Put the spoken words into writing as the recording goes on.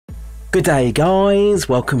Good day, guys.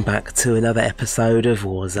 Welcome back to another episode of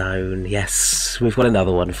Warzone. Yes, we've got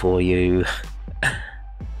another one for you.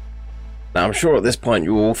 Now, I'm sure at this point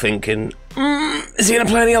you're all thinking, is he going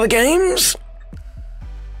to play any other games?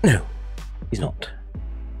 No, he's not.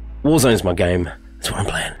 Warzone's my game. That's what I'm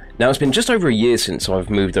playing. Now, it's been just over a year since I've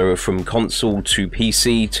moved over from console to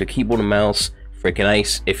PC to keyboard and mouse. Freaking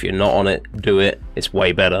ace. If you're not on it, do it. It's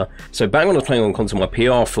way better. So back when I was playing on console, my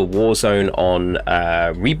PR for Warzone on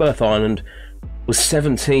Rebirth Island was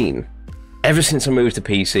 17. Ever since I moved to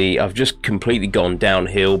PC, I've just completely gone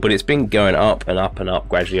downhill, but it's been going up and up and up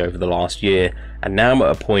gradually over the last year, and now I'm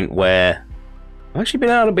at a point where I've actually been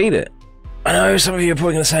able to beat it. I know some of you are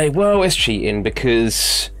probably going to say, well, it's cheating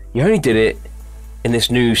because you only did it in this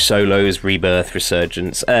new solos Rebirth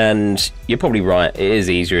Resurgence, and you're probably right, it is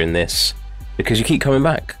easier in this because you keep coming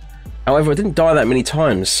back. However, I didn't die that many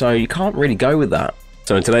times, so you can't really go with that.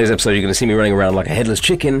 So in today's episode, you're going to see me running around like a headless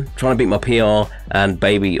chicken, trying to beat my PR, and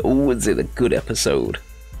baby, oh, is it a good episode.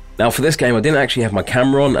 Now for this game, I didn't actually have my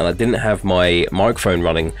camera on, and I didn't have my microphone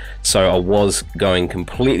running, so I was going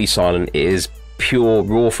completely silent. It is pure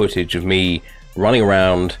raw footage of me running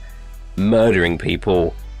around, murdering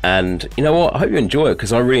people, and you know what? I hope you enjoy it,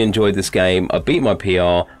 because I really enjoyed this game. I beat my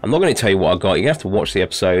PR. I'm not going to tell you what I got. You have to watch the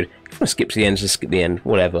episode. If you want to skip to the end, just skip the end,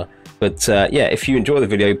 whatever. But yeah, if you enjoy the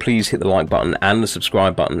video, please hit the like button and the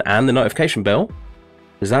subscribe button and the notification bell,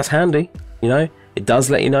 because that's handy. You know, it does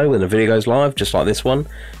let you know when the video goes live, just like this one.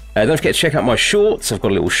 Don't forget to check out my shorts. I've got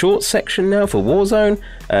a little shorts section now for Warzone.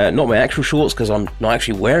 Not my actual shorts, because I'm not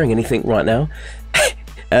actually wearing anything right now.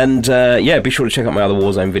 And yeah, be sure to check out my other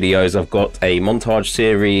Warzone videos. I've got a montage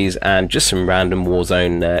series and just some random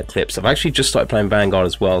Warzone clips. I've actually just started playing Vanguard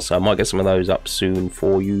as well, so I might get some of those up soon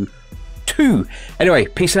for you too. Anyway,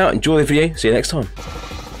 peace out, enjoy the video, see you next time.